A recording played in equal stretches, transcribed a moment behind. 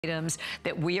items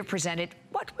that we have presented.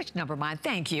 Which number, mine?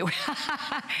 Thank you.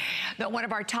 One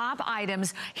of our top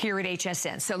items here at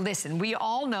HSN. So listen, we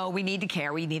all know we need to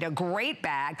carry. We need a great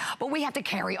bag, but we have to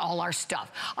carry all our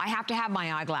stuff. I have to have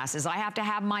my eyeglasses. I have to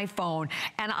have my phone.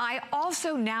 And I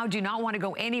also now do not want to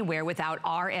go anywhere without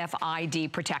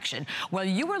RFID protection. Well,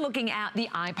 you were looking at the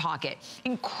Pockit.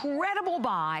 Incredible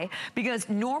buy, because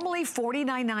normally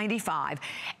 $49.95.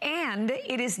 And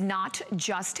it is not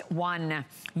just one.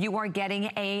 You are getting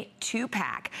a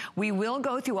 2-pack. We will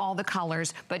go through all the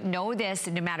colors, but know this,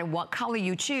 no matter what color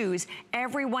you choose,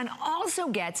 everyone also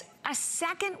gets a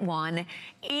second one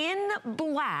in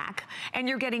black, and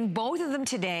you're getting both of them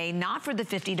today, not for the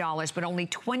 $50, but only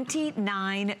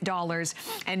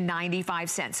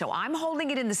 $29.95. So I'm holding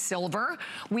it in the silver.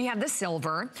 We have the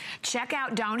silver. Check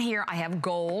out down here, I have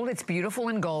gold. It's beautiful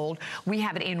in gold. We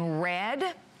have it in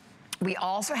red. We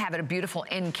also have it a beautiful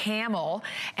in camel,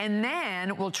 and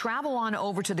then we'll travel on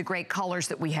over to the great colors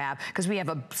that we have, because we have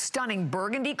a stunning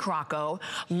burgundy croco.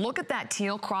 Look at that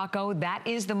teal croco. That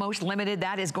is the most limited.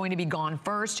 That is going to be gone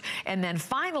first. And then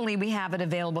finally, we have it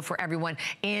available for everyone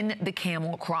in the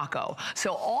camel croco.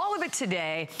 So all of it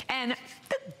today, and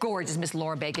the gorgeous Miss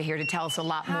Laura Baker here to tell us a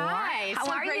lot more. Hi, How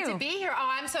are great you? to be here. Oh,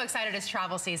 I'm so excited it's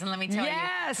travel season, let me tell you.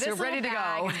 Yes, you're ready to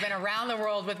go. It's been around the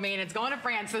world with me, and it's going to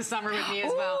France this summer with me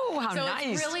as well. Ooh, how so nice.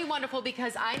 It's really wonderful,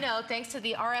 because I know, thanks to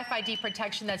the RFID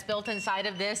protection that's built inside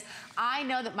of this, I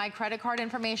know that my credit card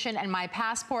information and my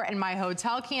passport and my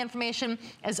hotel key information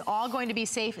is all going to be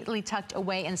safely tucked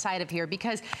away inside of here,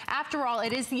 because after all,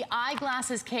 it is the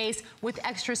eyeglasses case with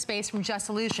extra space from Just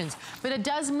Solutions. But it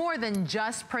does more than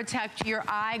just protect your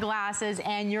eyeglasses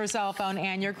and your cell phone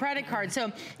and your credit card.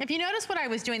 So if you notice what I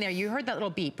was doing there, you heard that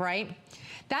little beep, right?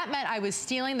 That meant I was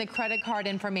stealing the credit card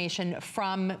information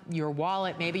from your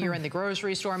wallet. Maybe you're in the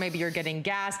grocery store, maybe you're getting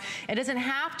gas. It doesn't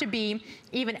have to be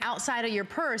even outside of your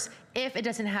purse if it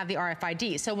doesn't have the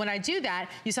RFID. So when I do that,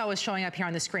 you saw it was showing up here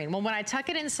on the screen. Well, when I tuck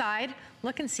it inside,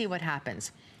 look and see what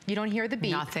happens. You don't hear the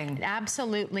beep. Nothing.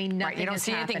 Absolutely nothing. Right, you don't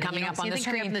see anything coming up on the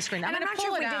screen. I'm going to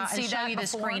pull it out and show you the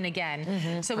screen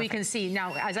again so we can see.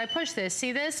 Now, as I push this,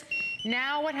 see this?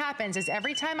 Now what happens is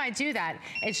every time I do that,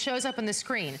 it shows up on the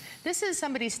screen. This is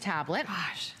somebody's tablet.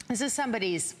 Gosh. This is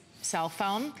somebody's cell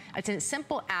phone. It's a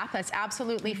simple app that's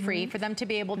absolutely free for them to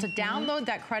be able to download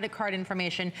that credit card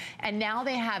information, and now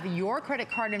they have your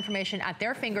credit card information at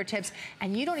their fingertips,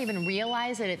 and you don't even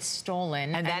realize that it's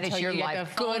stolen. And that is your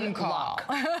life. Good luck.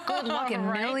 Good luck. And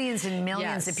Right? millions and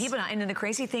millions of people. And the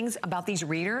crazy things about these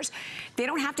readers, they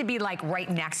don't have to be like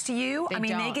right next to you. I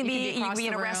mean, they can be, you can be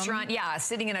in a restaurant,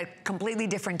 sitting at a completely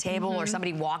different table, or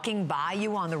somebody walking by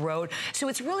you on the road. So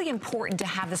it's really important to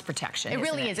have this protection. It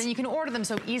really is. And you can order them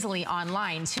so easily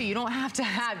online too. You don't have to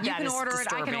have, you can order it,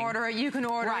 I can order it, you can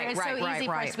order it. It's so easy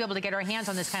for us to be able to get our hands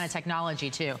on this kind of technology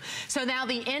too. So now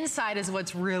the inside is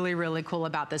what's really, really cool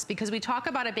about this, because we talk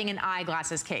about it being an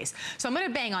eyeglasses case. So I'm going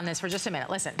to bang on this for just a minute.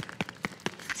 Listen.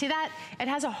 See that? It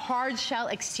has a hard shell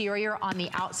exterior on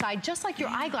the outside, just like your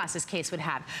eyeglasses case would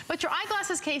have. But your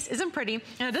eyeglasses case isn't pretty,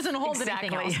 and it doesn't hold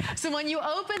anything else. So when you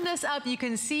open this up, you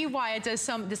can see why it does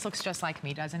this looks just like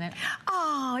me, doesn't it?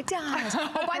 Oh, it does.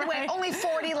 Oh, by the way, only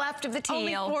 40 left of the teal.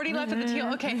 Only 40 left of the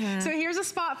teal. Okay, so here's a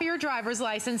spot for your driver's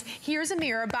license. Here's a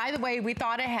mirror. By the way, we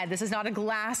thought ahead. This is not a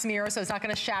glass mirror, so it's not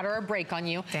going to shatter or break on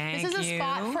you. This is a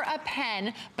spot for a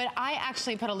pen, but I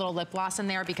actually put a little lip gloss in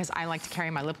there because I like to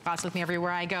carry my lip gloss with me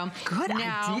everywhere I go. Good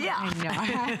idea. I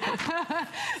know.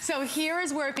 So here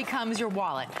is where it becomes your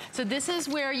wallet. So this is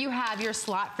where you have your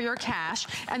slot for your cash,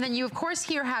 and then you of course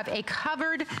here have a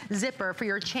covered zipper for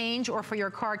your change or for your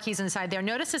car keys inside there.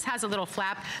 Notice this has a little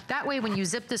flap. That way when you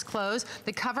zip this closed,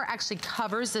 the cover actually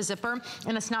covers the zipper,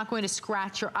 and it's not going to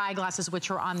scratch your eyeglasses, which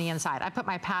are on the inside. I put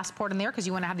my passport in there because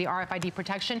you want to have the RFID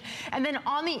protection. And then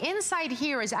on the inside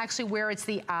here is actually where it's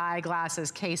the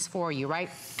eyeglasses case for you, right?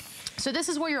 So this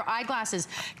is where your eyeglasses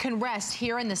can rest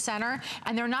here in the center,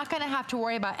 and they're not going to have to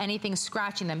worry about anything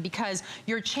scratching them, because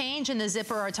your change and the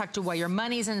zipper are tucked away. Your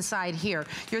money's inside here.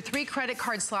 Your 3 credit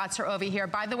card slots are over here.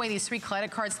 By the way, these 3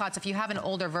 credit card slots, if you have an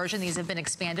older version, these have been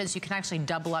expanded, so you can actually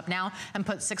double up now and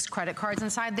put 6 credit cards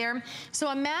inside there.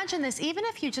 So imagine this, even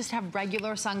if you just have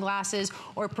regular sunglasses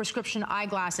or prescription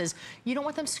eyeglasses, you don't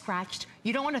want them scratched.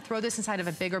 You don't want to throw this inside of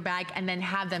a bigger bag and then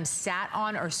have them sat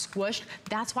on or squished.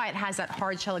 That's why it has that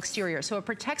hard shell exterior. exterior. So it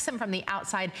protects them from the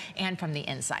outside and from the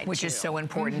inside, which is so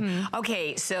important.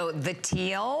 Okay, so the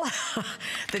teal,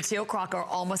 the teal Croco are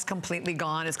almost completely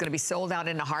gone. It's gonna be sold out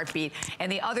in a heartbeat.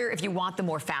 And the other, if you want the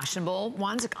more fashionable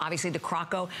ones, obviously the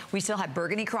Croco, we still have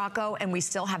burgundy Croco, and we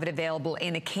still have it available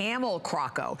in a camel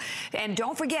Croco. And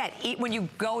don't forget, when you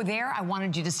go there, I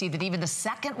wanted you to see that even the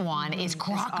second one is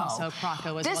Croco. Also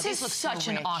Croco as well. This is such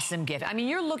an awesome gift. I mean,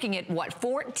 you're looking at what,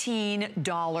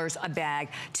 $14 a bag.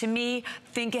 To me,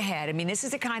 think ahead. I mean, this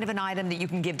is the kind of an item that you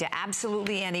can give to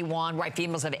absolutely anyone, right?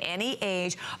 Females of any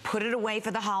age, put it away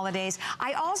for the holidays.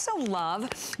 I also love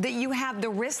that you have the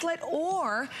wristlet,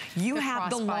 or you have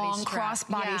the long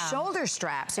crossbody shoulder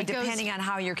strap. So depending on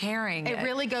how you're carrying it. It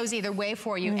really goes either way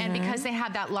for you. And because they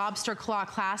have that lobster claw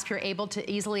clasp, you're able to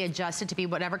easily adjust it to be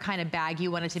whatever kind of bag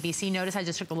you want it to be. See, notice I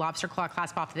just took the lobster claw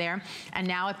clasp off there, and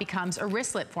now it becomes a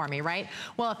wristlet for me, right?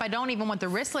 Well, if I don't even want the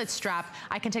wristlet strap,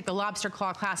 I can take the lobster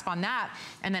claw clasp on that,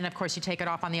 and then of course you take it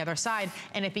off on the other side,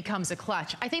 and it becomes a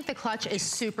clutch. I think the clutch is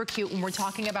super cute when we're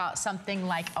talking about something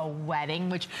like a wedding,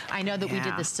 which I know that we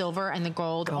did the silver and the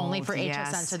gold only for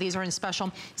HSN, so these are in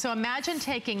special. So imagine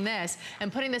taking this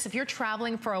and putting this, if you're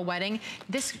traveling for a wedding,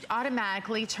 this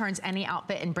automatically turns any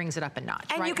outfit and brings it up a notch,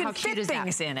 and right? you can fit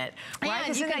things in it, right?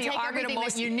 And you can take everything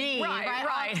that you need,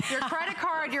 right? Your credit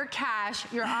card, your cash,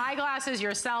 your eyeglasses,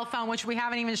 your cell phone, which we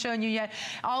haven't even shown you yet,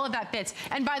 all of that fits.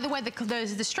 And by the way,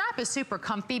 the strap is super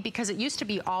comfy because it used to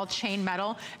be all chain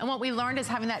metal, and what we learned is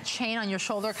having that chain on your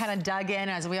shoulder kind of dug in,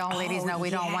 as we all ladies know, we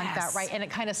don't want that, right? And it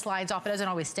kind of slides off. It doesn't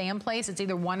always stay in place. It's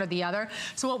either one or the other.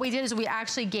 So what we did is we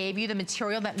actually gave you the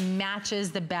material that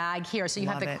matches the bag here. So you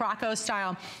have the Croco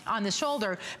style on the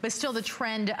shoulder, but still the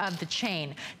trend of the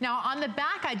chain. Now on the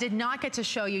back, I did not get to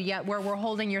show you yet where we're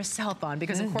holding your cell phone,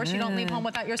 because of course you don't leave home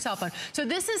without your cell phone. So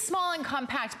this is small and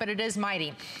compact, but it is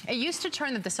mighty. It used to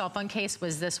turn that the cell phone case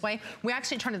was this way. We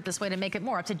actually turned it this way to make it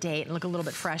more up to date and look a little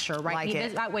bit fresher,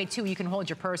 right? That way too, you can hold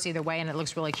your purse either way and it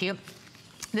looks really cute.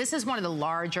 This is one of the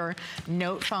larger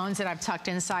note phones that I've tucked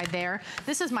inside there.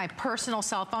 This is my personal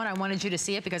cell phone. I wanted you to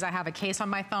see it because I have a case on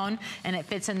my phone and it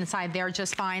fits inside there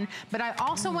just fine. But I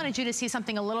also wanted you to see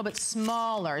something a little bit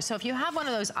smaller. So if you have one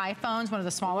of those iPhones, one of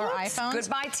the smaller iPhones.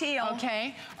 Goodbye teal.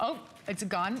 Okay. Oh, it's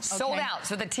gone. Okay. Sold out.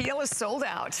 So the teal is sold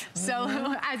out. So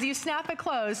as you snap it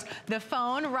closed, the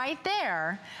phone right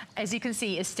there, as you can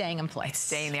see, is staying in place.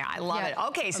 Staying there. I love it.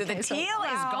 Okay, so the teal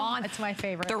is gone. That's my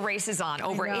favorite. The race is on.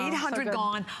 Over 800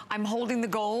 gone. I'm holding the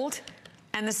gold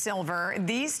and the silver.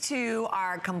 These two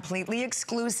are completely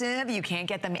exclusive. You can't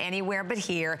get them anywhere but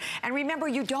here. And remember,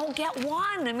 you don't get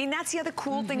one. I mean, that's the other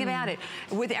cool thing about it.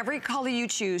 With every color you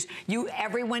choose,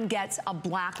 everyone gets a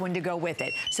black one to go with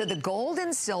it. So the gold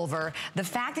and silver, the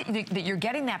fact that you're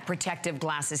getting that protective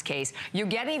glasses case, you're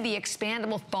getting the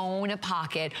expandable phone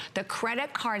pocket, the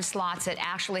credit card slots that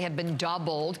actually have been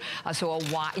doubled, so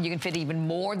you can fit even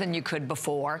more than you could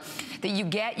before, that you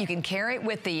can carry it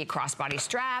with the crossbody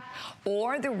strap or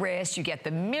the wrist. You get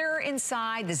the mirror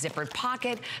inside, the zippered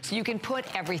pocket, so you can put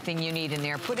everything you need in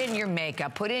there. Put in your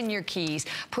makeup, put in your keys,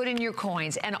 put in your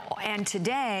coins. And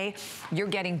today, you're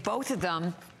getting both of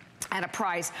them at a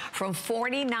price from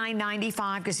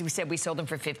 $49.95, because we said we sold them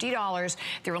for $50.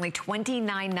 They're only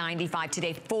 $29.95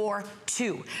 today for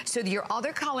two. So your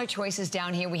other color choices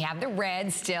down here, we have the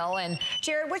red still. And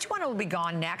Jared, which one will be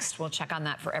gone next? We'll check on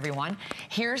that for everyone.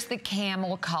 Here's the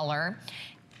camel color.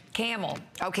 Camel.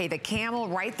 Okay, the camel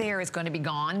right there is going to be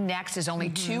gone. Next is only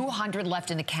 200 left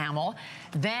in the camel.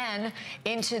 Then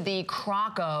into the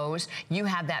Crocos, you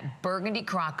have that burgundy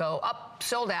Croco.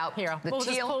 Sold out. Here, the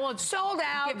teal, sold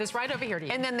out. Give this right over here to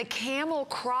you. And then the camel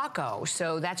Croco,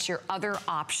 so that's your other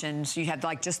options. You have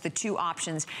like just the two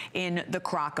options in the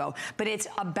Croco. But it's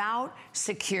about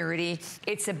security,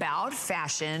 it's about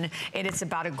fashion, and it's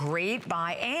about a great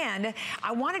buy. And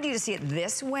I wanted you to see it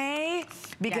this way,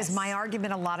 because my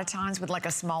argument a lot of times with like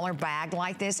a smaller bag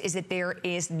like this is that there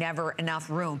is never enough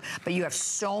room. But you have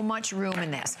so much room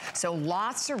in this. So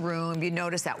lots of room. You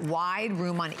notice that wide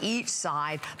room on each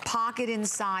side, pocket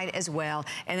inside as well,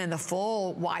 and then the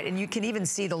full wide, and you can even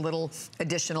see the little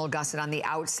additional gusset on the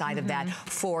outside of that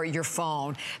for your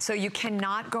phone. So you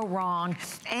cannot go wrong,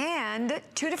 and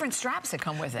two different straps that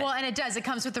come with it. Well, and it does. It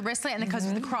comes with the wristlet, and it comes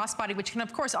with the crossbody, which can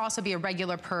of course also be a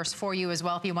regular purse for you as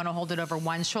well if you want to hold it over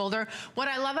one shoulder. What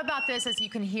I love about this is you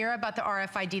can hear about the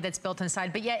RFID that's built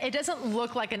inside, but yet it doesn't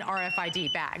look like an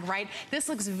RFID bag, right? This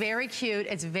looks very cute.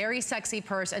 It's very sexy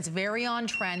purse. It's very on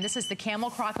trend. This is the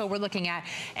camel croco we're looking at.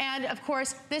 And of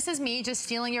course, this is me just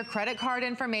stealing your credit card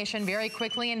information very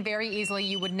quickly and very easily.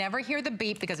 You would never hear the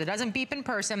beep because it doesn't beep in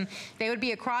person. They would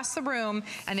be across the room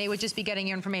and they would just be getting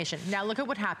your information. Now look at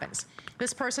what happens.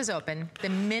 This purse is open. The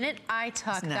minute I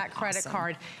tuck that credit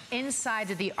card inside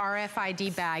of the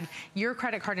RFID bag, your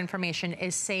credit card information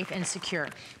is safe and secure.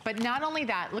 But not only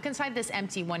that, look inside this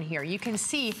empty one here. You can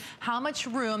see how much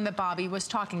room that Bobby was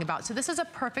talking about. So this is a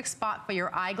perfect spot for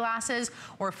your eyeglasses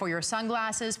or for your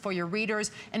sunglasses, for your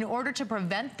readers, in order to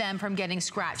prevent them from getting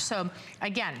scratched. So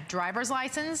again, driver's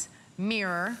license,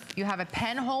 mirror, you have a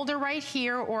pen holder right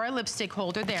here or a lipstick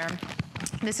holder there.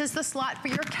 This is the slot for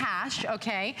your cash,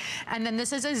 okay? And then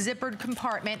this is a zippered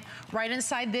compartment right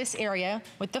inside this area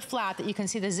with the flap that you can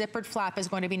see the zippered flap is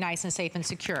going to be nice and safe and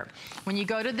secure. When you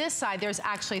go to this side, there's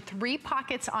actually 3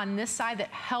 pockets on this side that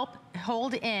help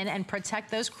hold in and protect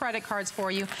those credit cards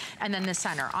for you, and then the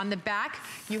center. On the back,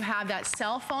 you have that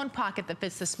cell phone pocket that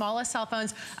fits the smallest cell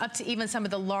phones up to even some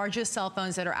of the largest cell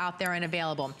phones that are out there and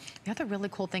available. The other really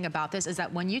cool thing about this is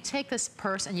that when you take this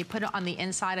purse and you put it on the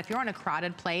inside, if you're in a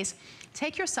crowded place,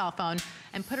 take your cell phone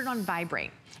and put it on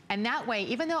vibrate. And that way,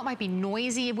 even though it might be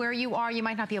noisy where you are, you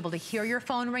might not be able to hear your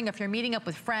phone ring. If you're meeting up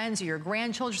with friends or your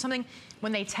grandchildren or something,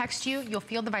 when they text you, you'll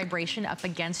feel the vibration up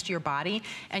against your body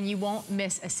and you won't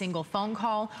miss a single phone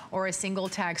call or a single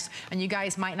text. And you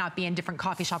guys might not be in different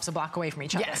coffee shops a block away from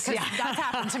each other. Yes, yeah. That's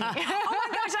happened to me. Oh my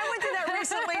gosh, I went through that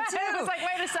recently too. I was like,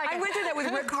 wait a second. I went through that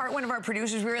with Rick Hart, one of our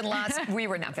producers. We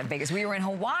were not in Vegas, we were in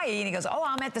Hawaii, and he goes, oh,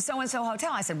 I'm at the so-and-so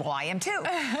hotel. I said, well, I am too.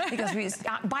 Because we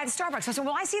by the Starbucks. I said,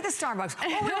 well, I see the Starbucks.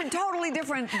 Oh, we're totally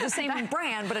different, the same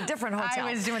brand, but a different hotel.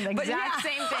 I was doing the exact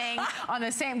same thing on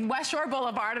the same West Shore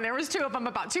Boulevard, and there was 2 of them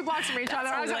about 2 blocks from each other.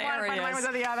 I was at one, mine was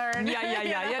at the other. And yeah,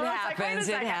 it happens,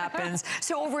 it happens.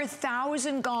 So over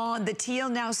 1,000 gone, the teal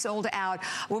now sold out.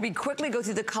 We'll quickly go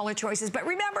through the color choices, but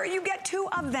remember, you get 2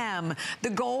 of them. The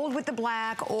gold with the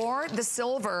black or the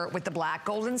silver with the black,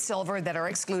 gold and silver that are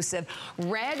exclusive.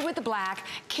 Red with the black,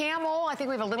 camel, I think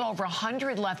we have a little over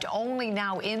 100 left only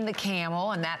now in the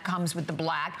camel, and that comes with the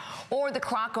black, or the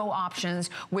croco options,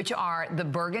 which are the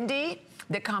burgundy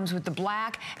that comes with the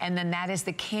black, and then that is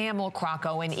the camel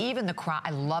croco, and even the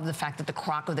I love the fact that the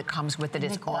croco that comes with it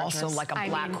is also like a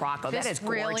black croco. That is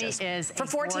gorgeous. Really is for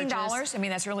 $14. I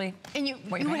mean, that's really. And you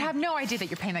would have no idea that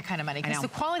you're paying that kind of money, because the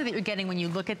quality that you're getting when you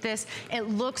look at this, it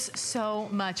looks so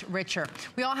much richer.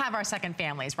 We all have our second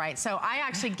families, right? So I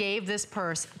actually gave this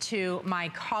purse to my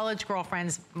college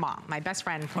girlfriend's mom, my best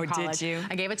friend from college. Did you?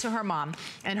 I gave it to her mom,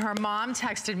 and her mom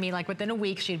texted me like within a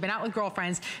week. She'd been out with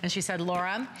girlfriends, and she said,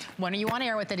 Laura, when are you on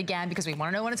air with it again, because we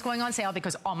want to know when it's going on sale,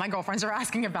 because all my girlfriends are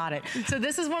asking about it. So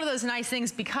this is one of those nice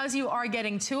things, because you are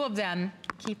getting 2 of them,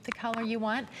 keep the color you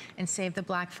want and save the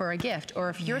black for a gift. Or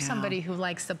if you're somebody who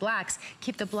likes the blacks,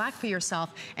 keep the black for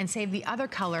yourself and save the other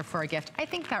color for a gift. I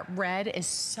think that red is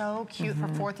so cute for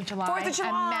 4th of July. 4th of July.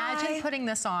 Imagine putting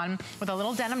this on with a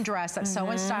little denim dress that's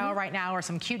so in style right now, or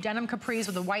some cute denim capris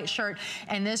with a white shirt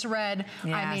and this red.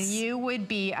 Yes. I mean, you would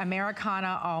be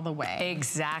Americana all the way.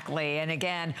 Exactly. And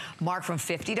again, marked from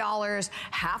 $50,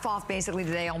 half off basically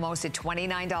today, almost at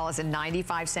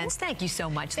 $29.95. Thank you so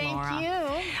much, Laura. Thank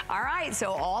you. All right,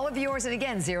 so all of yours, and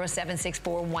again,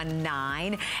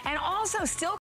 076419. And also still